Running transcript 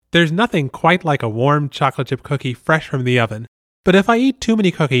There's nothing quite like a warm chocolate chip cookie fresh from the oven. But if I eat too many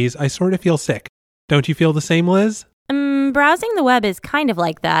cookies, I sort of feel sick. Don't you feel the same, Liz? Browsing the web is kind of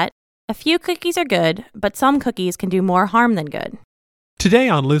like that. A few cookies are good, but some cookies can do more harm than good. Today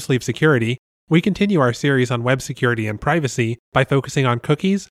on Loose Leaf Security, we continue our series on web security and privacy by focusing on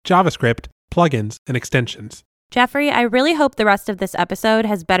cookies, JavaScript, plugins, and extensions. Jeffrey, I really hope the rest of this episode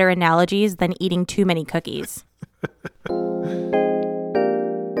has better analogies than eating too many cookies.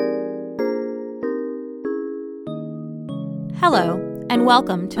 Hello, and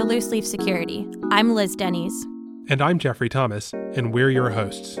welcome to Loose Leaf Security. I'm Liz Denny's. And I'm Jeffrey Thomas, and we're your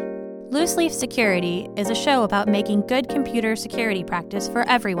hosts. Loose Leaf Security is a show about making good computer security practice for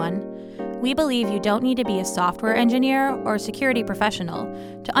everyone. We believe you don't need to be a software engineer or security professional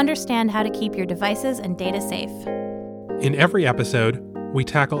to understand how to keep your devices and data safe. In every episode, we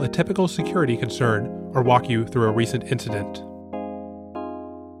tackle a typical security concern or walk you through a recent incident.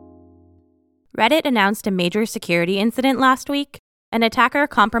 Reddit announced a major security incident last week. An attacker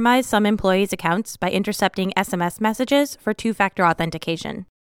compromised some employees' accounts by intercepting SMS messages for two-factor authentication.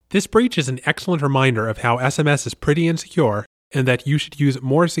 This breach is an excellent reminder of how SMS is pretty insecure and that you should use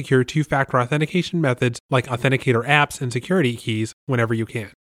more secure two-factor authentication methods like authenticator apps and security keys whenever you can.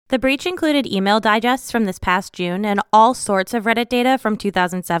 The breach included email digests from this past June and all sorts of Reddit data from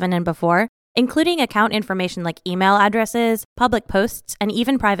 2007 and before, including account information like email addresses, public posts, and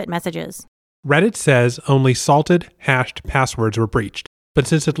even private messages. Reddit says only salted, hashed passwords were breached, but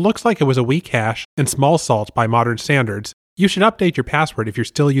since it looks like it was a weak hash and small salt by modern standards, you should update your password if you're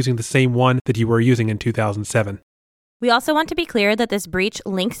still using the same one that you were using in 2007. We also want to be clear that this breach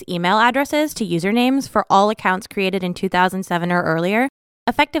links email addresses to usernames for all accounts created in 2007 or earlier,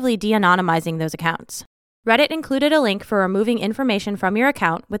 effectively de-anonymizing those accounts. Reddit included a link for removing information from your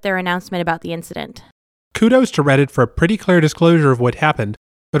account with their announcement about the incident. Kudos to Reddit for a pretty clear disclosure of what happened,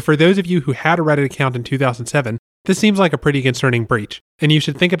 but for those of you who had a Reddit account in 2007, this seems like a pretty concerning breach, and you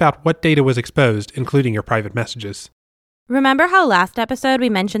should think about what data was exposed, including your private messages. Remember how last episode we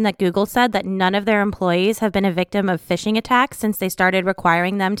mentioned that Google said that none of their employees have been a victim of phishing attacks since they started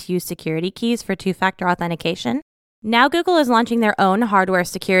requiring them to use security keys for two-factor authentication? Now Google is launching their own hardware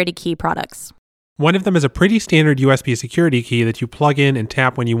security key products. One of them is a pretty standard USB security key that you plug in and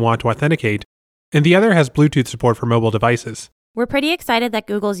tap when you want to authenticate, and the other has Bluetooth support for mobile devices. We're pretty excited that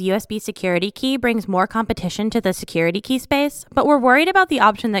Google's USB security key brings more competition to the security key space, but we're worried about the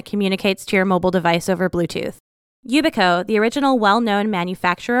option that communicates to your mobile device over Bluetooth. Yubico, the original well-known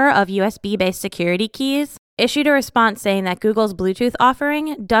manufacturer of USB-based security keys, issued a response saying that Google's Bluetooth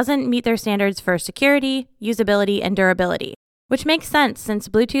offering doesn't meet their standards for security, usability, and durability, which makes sense since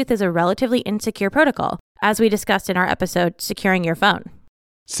Bluetooth is a relatively insecure protocol, as we discussed in our episode, Securing Your Phone.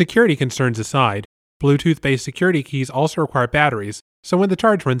 Security concerns aside, Bluetooth-based security keys also require batteries, so when the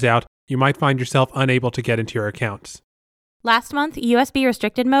charge runs out, you might find yourself unable to get into your accounts. Last month, USB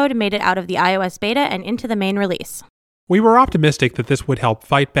restricted mode made it out of the iOS beta and into the main release. We were optimistic that this would help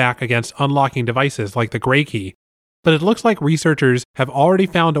fight back against unlocking devices like the Gray key, but it looks like researchers have already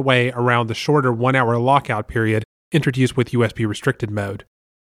found a way around the shorter 1-hour lockout period introduced with USB restricted mode.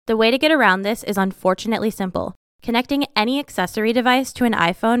 The way to get around this is unfortunately simple. Connecting any accessory device to an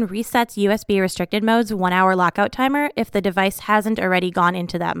iPhone resets USB restricted mode's 1-hour lockout timer if the device hasn't already gone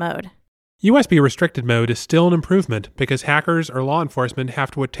into that mode. USB restricted mode is still an improvement because hackers or law enforcement have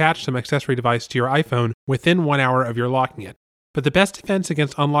to attach some accessory device to your iPhone within 1 hour of your locking it. But the best defense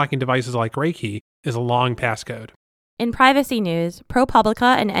against unlocking devices like Gray key is a long passcode. In privacy news,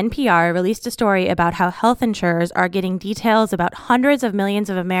 ProPublica and NPR released a story about how health insurers are getting details about hundreds of millions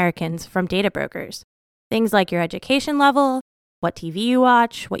of Americans from data brokers. Things like your education level, what TV you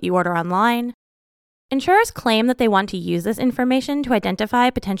watch, what you order online. Insurers claim that they want to use this information to identify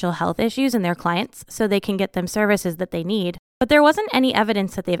potential health issues in their clients so they can get them services that they need, but there wasn't any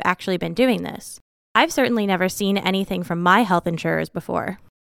evidence that they've actually been doing this. I've certainly never seen anything from my health insurers before.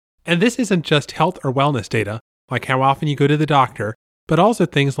 And this isn't just health or wellness data, like how often you go to the doctor, but also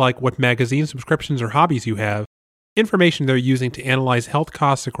things like what magazine subscriptions or hobbies you have, information they're using to analyze health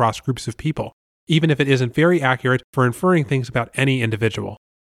costs across groups of people, even if it isn't very accurate for inferring things about any individual.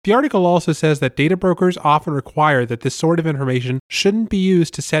 The article also says that data brokers often require that this sort of information shouldn't be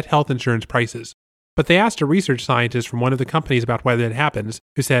used to set health insurance prices. But they asked a research scientist from one of the companies about whether it happens,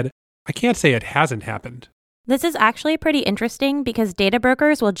 who said, "I can't say it hasn't happened." This is actually pretty interesting because data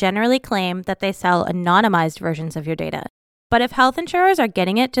brokers will generally claim that they sell anonymized versions of your data. But if health insurers are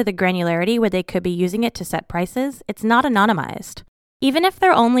getting it to the granularity where they could be using it to set prices, it's not anonymized. Even if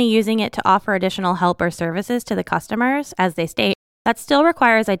they're only using it to offer additional help or services to the customers, as they state, that still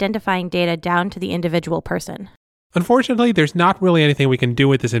requires identifying data down to the individual person. Unfortunately, there's not really anything we can do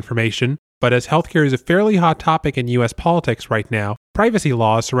with this information, but as healthcare is a fairly hot topic in US politics right now, privacy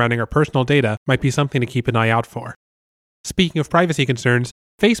laws surrounding our personal data might be something to keep an eye out for. Speaking of privacy concerns,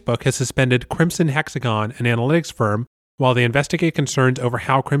 Facebook has suspended Crimson Hexagon, an analytics firm, while they investigate concerns over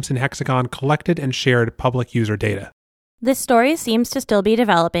how Crimson Hexagon collected and shared public user data. This story seems to still be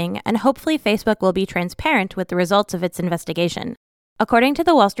developing, and hopefully Facebook will be transparent with the results of its investigation. According to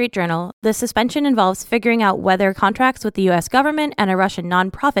the Wall Street Journal, the suspension involves figuring out whether contracts with the US government and a Russian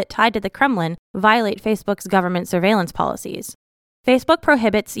nonprofit tied to the Kremlin violate Facebook's government surveillance policies. Facebook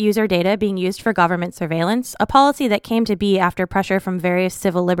prohibits user data being used for government surveillance, a policy that came to be after pressure from various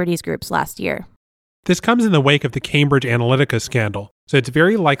civil liberties groups last year. This comes in the wake of the Cambridge Analytica scandal, so it's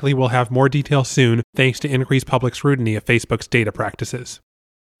very likely we'll have more details soon thanks to increased public scrutiny of Facebook's data practices.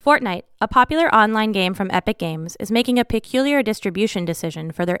 Fortnite, a popular online game from Epic Games, is making a peculiar distribution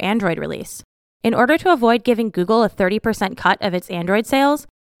decision for their Android release. In order to avoid giving Google a 30% cut of its Android sales,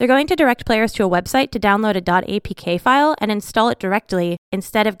 they're going to direct players to a website to download a .apk file and install it directly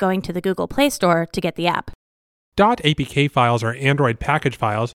instead of going to the Google Play Store to get the app. .apk files are Android package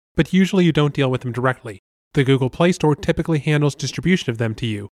files, but usually you don't deal with them directly. The Google Play Store typically handles distribution of them to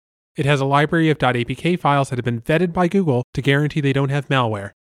you. It has a library of .apk files that have been vetted by Google to guarantee they don't have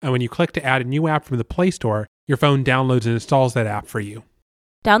malware, and when you click to add a new app from the Play Store, your phone downloads and installs that app for you.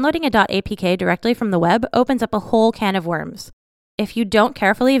 Downloading a .apk directly from the web opens up a whole can of worms. If you don't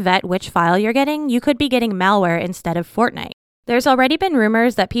carefully vet which file you're getting, you could be getting malware instead of Fortnite. There's already been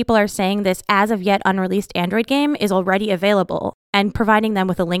rumors that people are saying this as of yet unreleased Android game is already available and providing them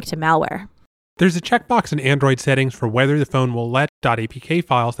with a link to malware. There's a checkbox in Android settings for whether the phone will let .apk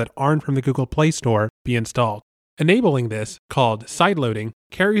files that aren't from the Google Play Store be installed. Enabling this, called sideloading,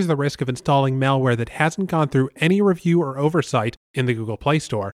 carries the risk of installing malware that hasn't gone through any review or oversight in the Google Play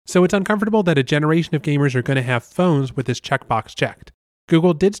Store, so it's uncomfortable that a generation of gamers are going to have phones with this checkbox checked.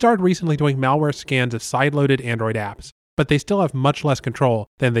 Google did start recently doing malware scans of sideloaded Android apps, but they still have much less control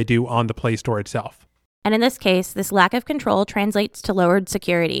than they do on the Play Store itself. And in this case, this lack of control translates to lowered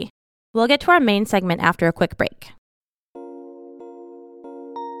security. We'll get to our main segment after a quick break.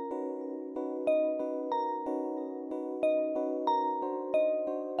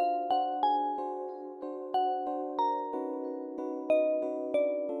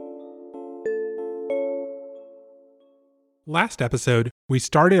 Last episode, we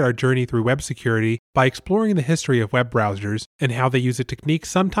started our journey through web security by exploring the history of web browsers and how they use a technique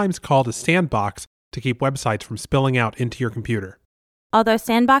sometimes called a sandbox to keep websites from spilling out into your computer. Although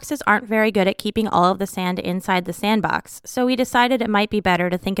sandboxes aren't very good at keeping all of the sand inside the sandbox, so we decided it might be better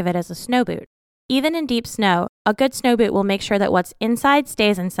to think of it as a snow boot. Even in deep snow, a good snow boot will make sure that what's inside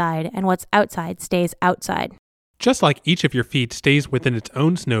stays inside and what's outside stays outside. Just like each of your feet stays within its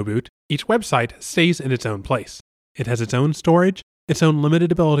own snow boot, each website stays in its own place. It has its own storage, its own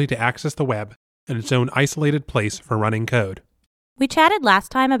limited ability to access the web, and its own isolated place for running code. We chatted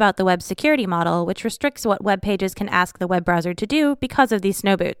last time about the web security model, which restricts what web pages can ask the web browser to do because of these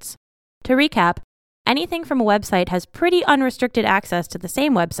snow boots. To recap, anything from a website has pretty unrestricted access to the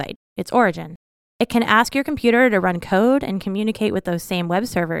same website, its origin. It can ask your computer to run code and communicate with those same web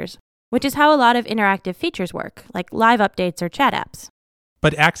servers, which is how a lot of interactive features work, like live updates or chat apps.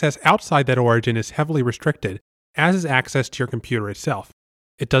 But access outside that origin is heavily restricted, as is access to your computer itself.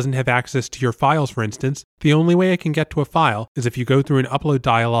 It doesn't have access to your files, for instance. The only way it can get to a file is if you go through an upload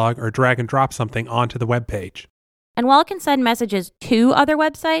dialog or drag and drop something onto the web page. And while it can send messages to other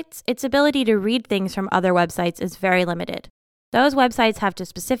websites, its ability to read things from other websites is very limited. Those websites have to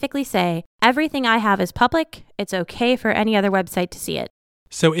specifically say, everything I have is public, it's okay for any other website to see it.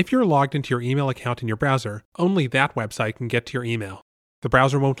 So if you're logged into your email account in your browser, only that website can get to your email. The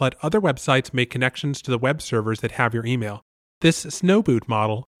browser won't let other websites make connections to the web servers that have your email. This snow boot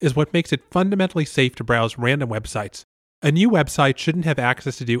model is what makes it fundamentally safe to browse random websites. A new website shouldn't have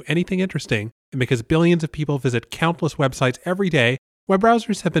access to do anything interesting, and because billions of people visit countless websites every day, web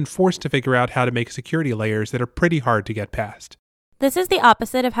browsers have been forced to figure out how to make security layers that are pretty hard to get past. This is the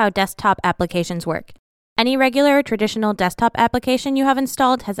opposite of how desktop applications work. Any regular traditional desktop application you have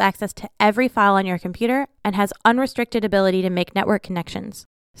installed has access to every file on your computer and has unrestricted ability to make network connections.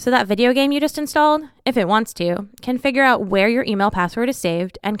 So that video game you just installed, if it wants to, can figure out where your email password is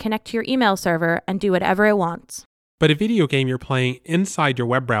saved and connect to your email server and do whatever it wants. But a video game you're playing inside your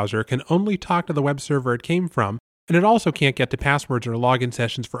web browser can only talk to the web server it came from, and it also can't get to passwords or login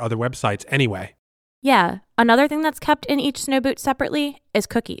sessions for other websites anyway. Yeah, another thing that's kept in each snow boot separately is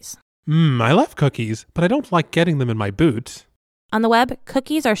cookies. I love cookies, but I don't like getting them in my boot. On the web,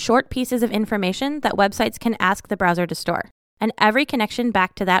 cookies are short pieces of information that websites can ask the browser to store, and every connection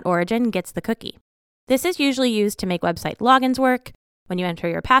back to that origin gets the cookie. This is usually used to make website logins work. When you enter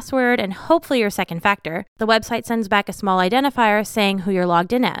your password and hopefully your second factor, the website sends back a small identifier saying who you're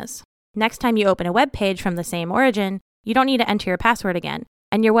logged in as. Next time you open a web page from the same origin, you don't need to enter your password again,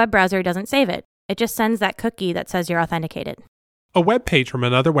 and your web browser doesn't save it. It just sends that cookie that says you're authenticated. A web page from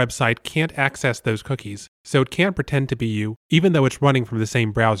another website can't access those cookies, so it can't pretend to be you, even though it's running from the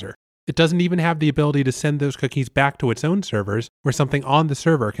same browser. It doesn't even have the ability to send those cookies back to its own servers, where something on the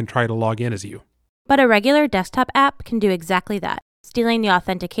server can try to log in as you. But a regular desktop app can do exactly that, stealing the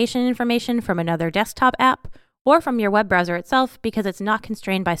authentication information from another desktop app or from your web browser itself because it's not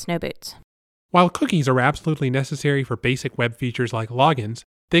constrained by snowboots. While cookies are absolutely necessary for basic web features like logins,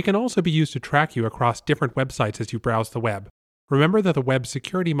 they can also be used to track you across different websites as you browse the web. Remember that the web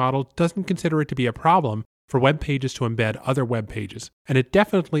security model doesn't consider it to be a problem for web pages to embed other web pages, and it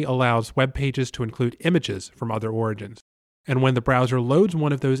definitely allows web pages to include images from other origins. And when the browser loads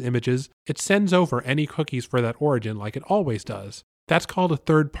one of those images, it sends over any cookies for that origin like it always does. That's called a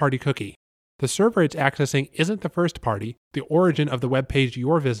third-party cookie. The server it's accessing isn't the first party, the origin of the web page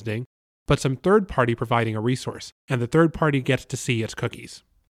you're visiting, but some third party providing a resource, and the third party gets to see its cookies.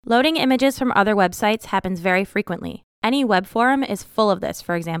 Loading images from other websites happens very frequently. Any web forum is full of this,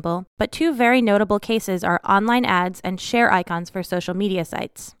 for example, but two very notable cases are online ads and share icons for social media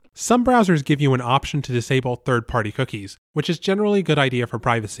sites. Some browsers give you an option to disable third-party cookies, which is generally a good idea for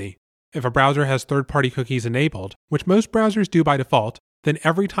privacy. If a browser has third-party cookies enabled, which most browsers do by default, then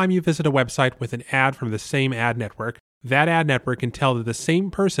every time you visit a website with an ad from the same ad network, that ad network can tell that the same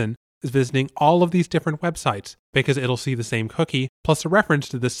person is visiting all of these different websites because it'll see the same cookie plus a reference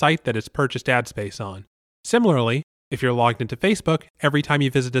to the site that it's purchased ad space on. Similarly, if you're logged into Facebook, every time you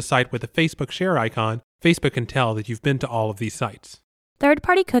visit a site with a Facebook share icon, Facebook can tell that you've been to all of these sites.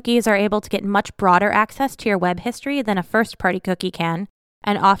 Third-party cookies are able to get much broader access to your web history than a first-party cookie can,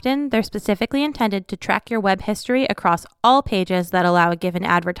 and often they're specifically intended to track your web history across all pages that allow a given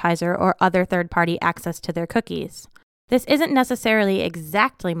advertiser or other third-party access to their cookies. This isn't necessarily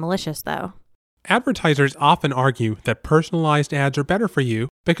exactly malicious, though. Advertisers often argue that personalized ads are better for you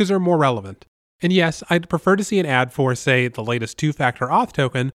because they're more relevant. And yes, I'd prefer to see an ad for, say, the latest two-factor auth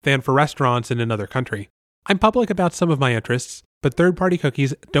token than for restaurants in another country. I'm public about some of my interests, but third-party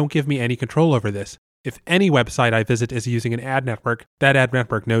cookies don't give me any control over this. If any website I visit is using an ad network, that ad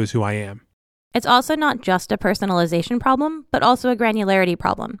network knows who I am. It's also not just a personalization problem, but also a granularity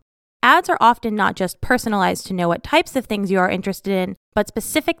problem. Ads are often not just personalized to know what types of things you are interested in, but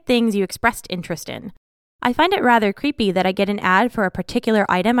specific things you expressed interest in. I find it rather creepy that I get an ad for a particular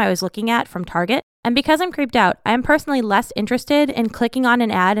item I was looking at from Target, and because I'm creeped out, I am personally less interested in clicking on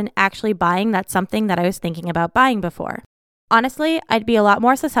an ad and actually buying that something that I was thinking about buying before. Honestly, I'd be a lot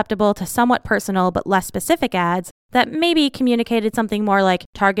more susceptible to somewhat personal but less specific ads that maybe communicated something more like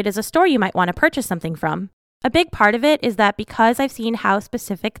Target is a store you might want to purchase something from. A big part of it is that because I've seen how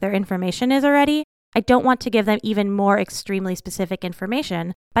specific their information is already, I don't want to give them even more extremely specific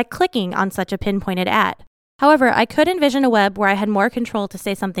information by clicking on such a pinpointed ad. However, I could envision a web where I had more control to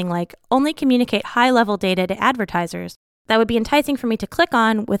say something like, only communicate high-level data to advertisers. That would be enticing for me to click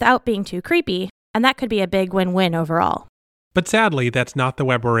on without being too creepy, and that could be a big win-win overall. But sadly, that's not the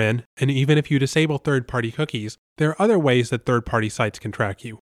web we're in, and even if you disable third-party cookies, there are other ways that third-party sites can track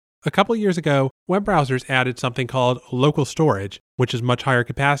you. A couple years ago, web browsers added something called local storage, which is much higher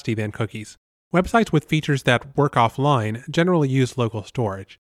capacity than cookies. Websites with features that work offline generally use local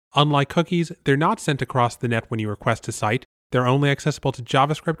storage. Unlike cookies, they're not sent across the net when you request a site. They're only accessible to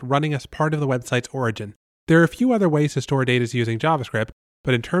JavaScript running as part of the website's origin. There are a few other ways to store data using JavaScript,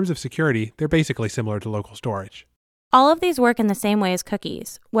 but in terms of security, they're basically similar to local storage. All of these work in the same way as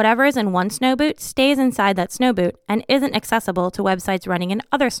cookies. Whatever is in one snowboot stays inside that snowboot and isn't accessible to websites running in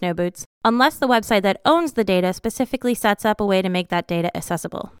other snowboots, unless the website that owns the data specifically sets up a way to make that data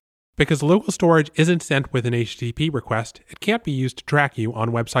accessible. Because local storage isn't sent with an HTTP request, it can't be used to track you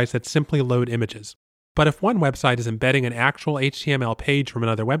on websites that simply load images. But if one website is embedding an actual HTML page from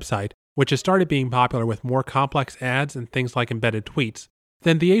another website, which has started being popular with more complex ads and things like embedded tweets,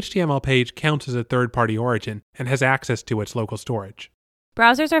 then the HTML page counts as a third-party origin and has access to its local storage.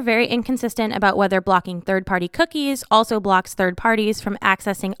 Browsers are very inconsistent about whether blocking third-party cookies also blocks third parties from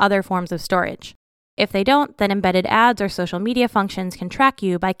accessing other forms of storage. If they don't, then embedded ads or social media functions can track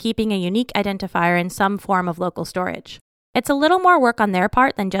you by keeping a unique identifier in some form of local storage. It's a little more work on their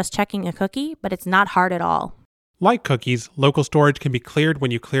part than just checking a cookie, but it's not hard at all. Like cookies, local storage can be cleared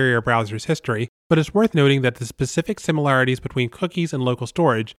when you clear your browser's history, but it's worth noting that the specific similarities between cookies and local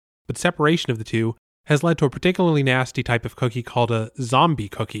storage, but separation of the two, has led to a particularly nasty type of cookie called a zombie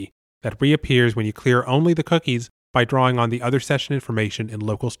cookie that reappears when you clear only the cookies by drawing on the other session information in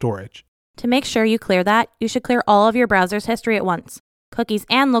local storage. To make sure you clear that, you should clear all of your browser's history at once, cookies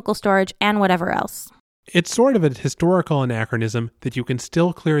and local storage and whatever else. It's sort of a historical anachronism that you can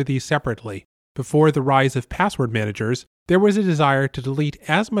still clear these separately. Before the rise of password managers, there was a desire to delete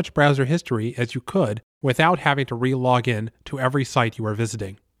as much browser history as you could without having to re-log in to every site you were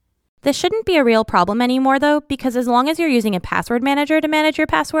visiting. This shouldn't be a real problem anymore though, because as long as you're using a password manager to manage your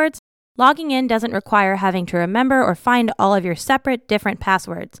passwords, logging in doesn't require having to remember or find all of your separate, different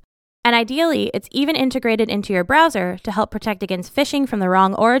passwords. And ideally, it's even integrated into your browser to help protect against phishing from the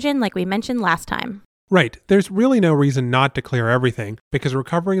wrong origin like we mentioned last time. Right, there's really no reason not to clear everything, because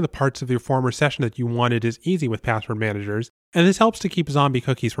recovering the parts of your former session that you wanted is easy with password managers, and this helps to keep zombie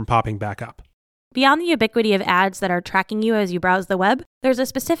cookies from popping back up. Beyond the ubiquity of ads that are tracking you as you browse the web, there's a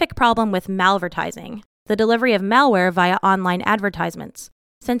specific problem with malvertising, the delivery of malware via online advertisements.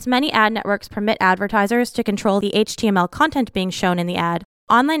 Since many ad networks permit advertisers to control the HTML content being shown in the ad,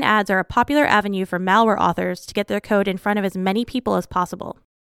 online ads are a popular avenue for malware authors to get their code in front of as many people as possible.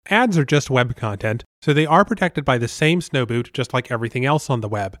 Ads are just web content, so they are protected by the same snowboot just like everything else on the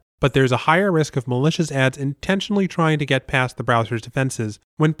web. But there's a higher risk of malicious ads intentionally trying to get past the browser's defenses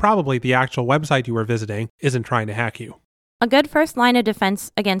when probably the actual website you were visiting isn't trying to hack you. A good first line of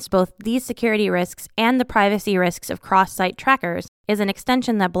defense against both these security risks and the privacy risks of cross-site trackers is an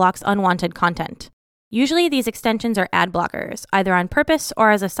extension that blocks unwanted content. Usually these extensions are ad blockers, either on purpose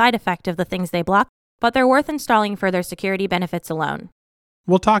or as a side effect of the things they block, but they're worth installing for their security benefits alone.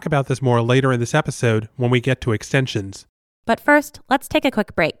 We'll talk about this more later in this episode when we get to extensions. But first, let's take a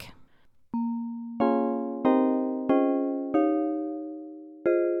quick break.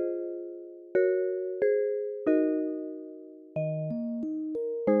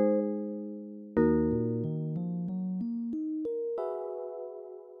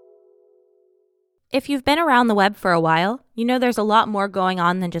 If you've been around the web for a while, you know there's a lot more going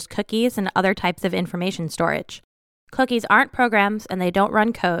on than just cookies and other types of information storage. Cookies aren't programs and they don't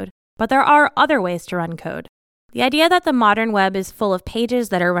run code, but there are other ways to run code. The idea that the modern web is full of pages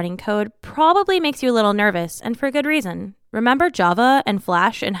that are running code probably makes you a little nervous, and for good reason. Remember Java and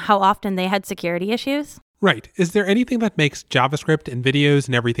Flash and how often they had security issues? Right. Is there anything that makes JavaScript and videos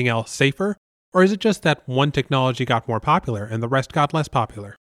and everything else safer? Or is it just that one technology got more popular and the rest got less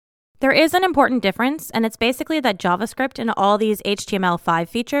popular? There is an important difference, and it's basically that JavaScript and all these HTML5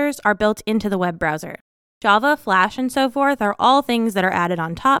 features are built into the web browser. Java, Flash, and so forth are all things that are added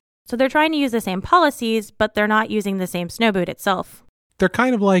on top, so they're trying to use the same policies, but they're not using the same snowboot itself. They're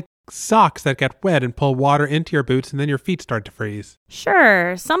kind of like socks that get wet and pull water into your boots and then your feet start to freeze.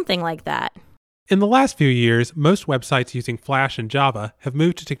 Sure, something like that. In the last few years, most websites using Flash and Java have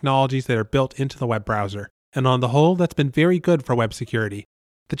moved to technologies that are built into the web browser, and on the whole, that's been very good for web security.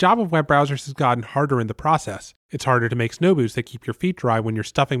 The job of web browsers has gotten harder in the process. It's harder to make snowboots that keep your feet dry when you're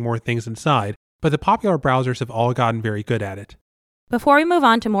stuffing more things inside, but the popular browsers have all gotten very good at it. Before we move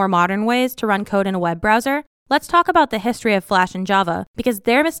on to more modern ways to run code in a web browser, let's talk about the history of Flash and Java, because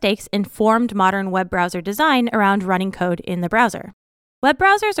their mistakes informed modern web browser design around running code in the browser. Web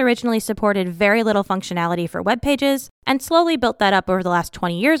browsers originally supported very little functionality for web pages, and slowly built that up over the last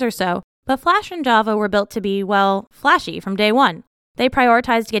 20 years or so, but Flash and Java were built to be, well, flashy from day one. They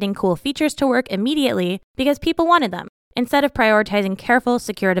prioritized getting cool features to work immediately because people wanted them, instead of prioritizing careful,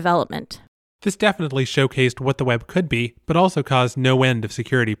 secure development. This definitely showcased what the web could be, but also caused no end of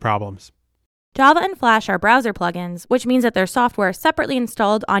security problems. Java and Flash are browser plugins, which means that they're software separately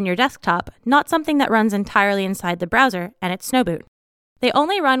installed on your desktop, not something that runs entirely inside the browser and its snowboot. They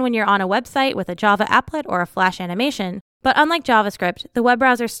only run when you're on a website with a Java applet or a Flash animation, but unlike JavaScript, the web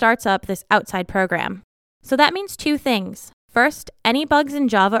browser starts up this outside program. So that means two things. First, any bugs in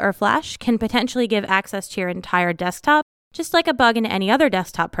Java or Flash can potentially give access to your entire desktop, just like a bug in any other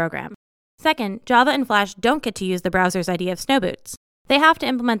desktop program. Second, Java and Flash don't get to use the browser's idea of snowboots. They have to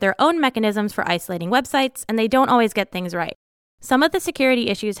implement their own mechanisms for isolating websites, and they don't always get things right. Some of the security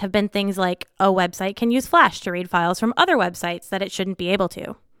issues have been things like a website can use Flash to read files from other websites that it shouldn't be able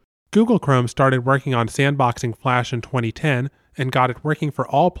to. Google Chrome started working on sandboxing Flash in 2010 and got it working for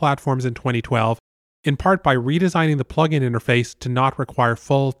all platforms in 2012, in part by redesigning the plugin interface to not require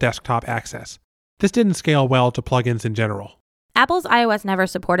full desktop access. This didn't scale well to plugins in general. Apple's iOS never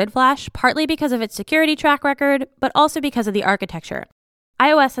supported Flash, partly because of its security track record, but also because of the architecture.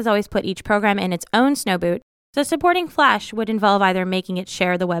 iOS has always put each program in its own snowboot, so supporting Flash would involve either making it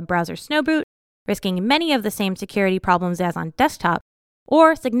share the web browser snowboot, risking many of the same security problems as on desktop,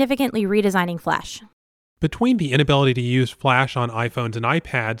 or significantly redesigning Flash. Between the inability to use Flash on iPhones and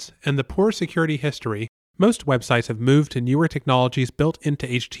iPads and the poor security history, most websites have moved to newer technologies built into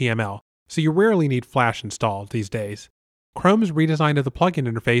HTML, so you rarely need Flash installed these days. Chrome's redesign of the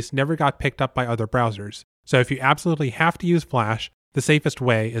plugin interface never got picked up by other browsers, so if you absolutely have to use Flash, the safest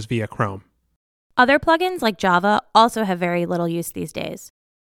way is via Chrome. Other plugins like Java also have very little use these days.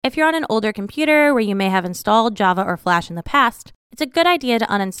 If you're on an older computer where you may have installed Java or Flash in the past, it's a good idea to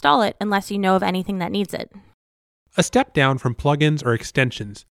uninstall it unless you know of anything that needs it. A step down from plugins are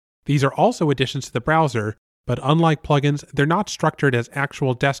extensions. These are also additions to the browser, but unlike plugins, they're not structured as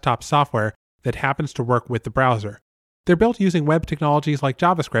actual desktop software that happens to work with the browser. They're built using web technologies like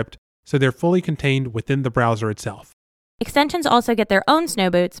JavaScript, so they're fully contained within the browser itself. Extensions also get their own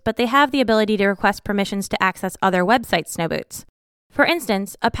snowboots, but they have the ability to request permissions to access other websites' snowboots. For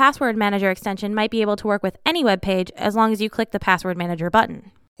instance, a password manager extension might be able to work with any web page as long as you click the password manager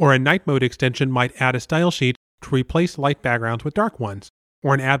button. Or a night mode extension might add a style sheet to replace light backgrounds with dark ones,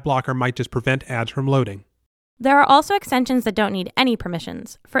 or an ad blocker might just prevent ads from loading. There are also extensions that don't need any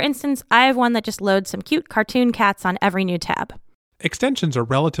permissions. For instance, I have one that just loads some cute cartoon cats on every new tab. Extensions are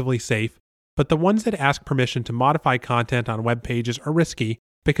relatively safe, but the ones that ask permission to modify content on web pages are risky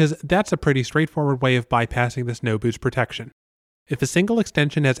because that's a pretty straightforward way of bypassing the snowboot's protection. If a single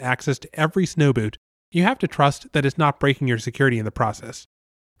extension has access to every snowboot, you have to trust that it's not breaking your security in the process.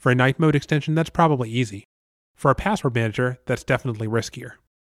 For a night mode extension, that's probably easy. For a password manager, that's definitely riskier.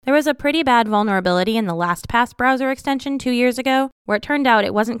 There was a pretty bad vulnerability in the LastPass browser extension 2 years ago, where it turned out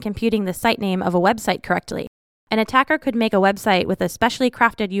it wasn't computing the site name of a website correctly. An attacker could make a website with a specially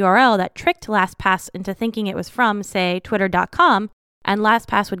crafted URL that tricked LastPass into thinking it was from, say, twitter.com, and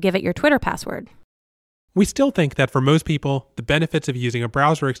LastPass would give it your Twitter password. We still think that for most people, the benefits of using a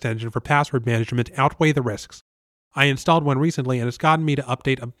browser extension for password management outweigh the risks. I installed one recently and it's gotten me to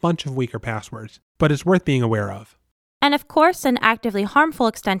update a bunch of weaker passwords, but it's worth being aware of. And of course, an actively harmful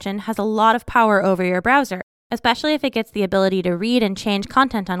extension has a lot of power over your browser, especially if it gets the ability to read and change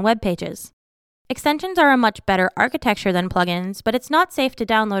content on web pages. Extensions are a much better architecture than plugins, but it's not safe to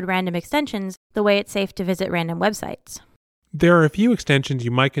download random extensions the way it's safe to visit random websites. There are a few extensions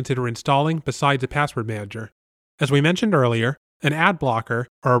you might consider installing besides a password manager. As we mentioned earlier, an ad blocker,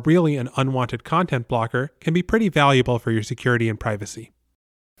 or really an unwanted content blocker, can be pretty valuable for your security and privacy.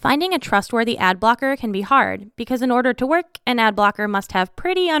 Finding a trustworthy ad blocker can be hard because in order to work, an ad blocker must have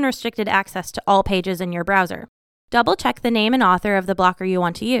pretty unrestricted access to all pages in your browser. Double-check the name and author of the blocker you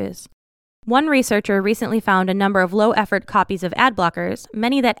want to use. One researcher recently found a number of low-effort copies of ad blockers,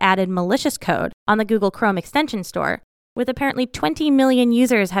 many that added malicious code, on the Google Chrome extension store, with apparently 20 million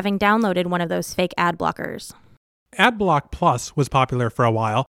users having downloaded one of those fake ad blockers. AdBlock Plus was popular for a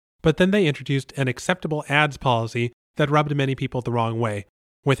while, but then they introduced an acceptable ads policy that rubbed many people the wrong way,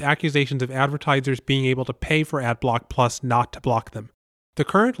 with accusations of advertisers being able to pay for AdBlock Plus not to block them. The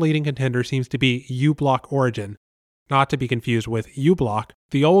current leading contender seems to be uBlock Origin, not to be confused with uBlock,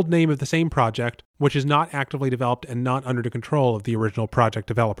 the old name of the same project, which is not actively developed and not under the control of the original project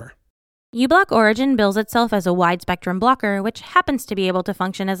developer. uBlock Origin bills itself as a wide-spectrum blocker, which happens to be able to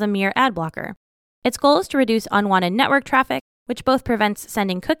function as a mere ad blocker. Its goal is to reduce unwanted network traffic, which both prevents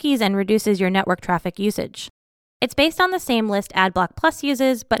sending cookies and reduces your network traffic usage. It's based on the same list AdBlock Plus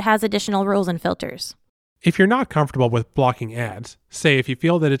uses, but has additional rules and filters. If you're not comfortable with blocking ads, say if you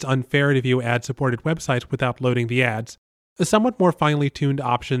feel that it's unfair to view ad-supported websites without loading the ads, a somewhat more finely tuned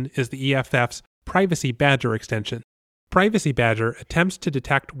option is the EFF's Privacy Badger extension. Privacy Badger attempts to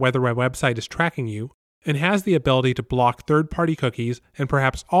detect whether a website is tracking you and has the ability to block third-party cookies and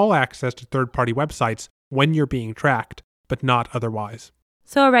perhaps all access to third-party websites when you're being tracked, but not otherwise.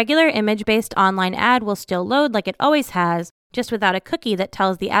 So a regular image-based online ad will still load like it always has, just without a cookie that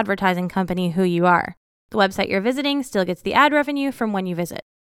tells the advertising company who you are. The website you're visiting still gets the ad revenue from when you visit.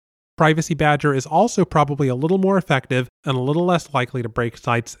 Privacy Badger is also probably a little more effective and a little less likely to break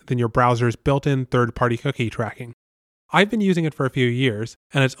sites than your browser's built-in third-party cookie tracking. I've been using it for a few years,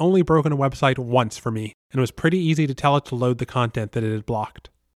 and it's only broken a website once for me, and it was pretty easy to tell it to load the content that it had blocked.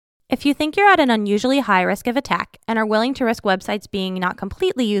 If you think you're at an unusually high risk of attack and are willing to risk websites being not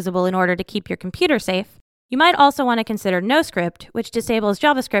completely usable in order to keep your computer safe, you might also want to consider NoScript, which disables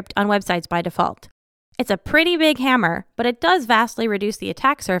JavaScript on websites by default. It's a pretty big hammer, but it does vastly reduce the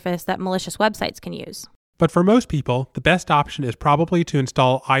attack surface that malicious websites can use. But for most people, the best option is probably to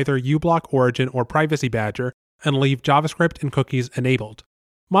install either uBlock Origin or Privacy Badger and leave JavaScript and cookies enabled.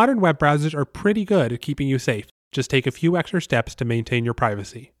 Modern web browsers are pretty good at keeping you safe. Just take a few extra steps to maintain your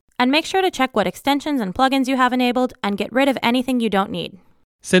privacy. And make sure to check what extensions and plugins you have enabled and get rid of anything you don't need.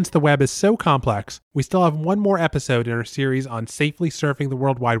 Since the web is so complex, we still have one more episode in our series on safely surfing the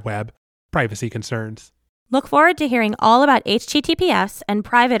World Wide Web, privacy concerns. Look forward to hearing all about HTTPS and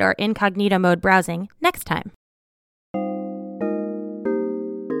private or incognito mode browsing next time.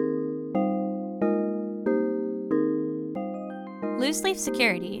 Loose Leaf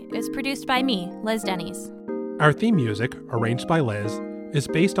Security is produced by me, Liz Denny's. Our theme music, arranged by Liz, is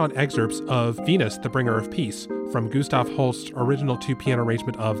based on excerpts of Venus, the Bringer of Peace, from Gustav Holst's original 2-piano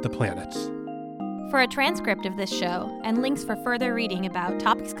arrangement of The Planets. For a transcript of this show and links for further reading about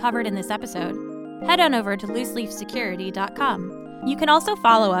topics covered in this episode, head on over to looseleafsecurity.com. You can also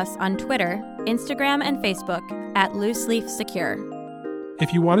follow us on Twitter, Instagram, and Facebook at Loose Leaf Secure.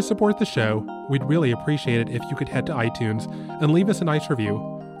 If you want to support the show, we'd really appreciate it if you could head to iTunes and leave us a nice review,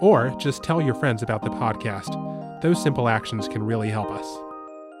 or just tell your friends about the podcast. Those simple actions can really help us.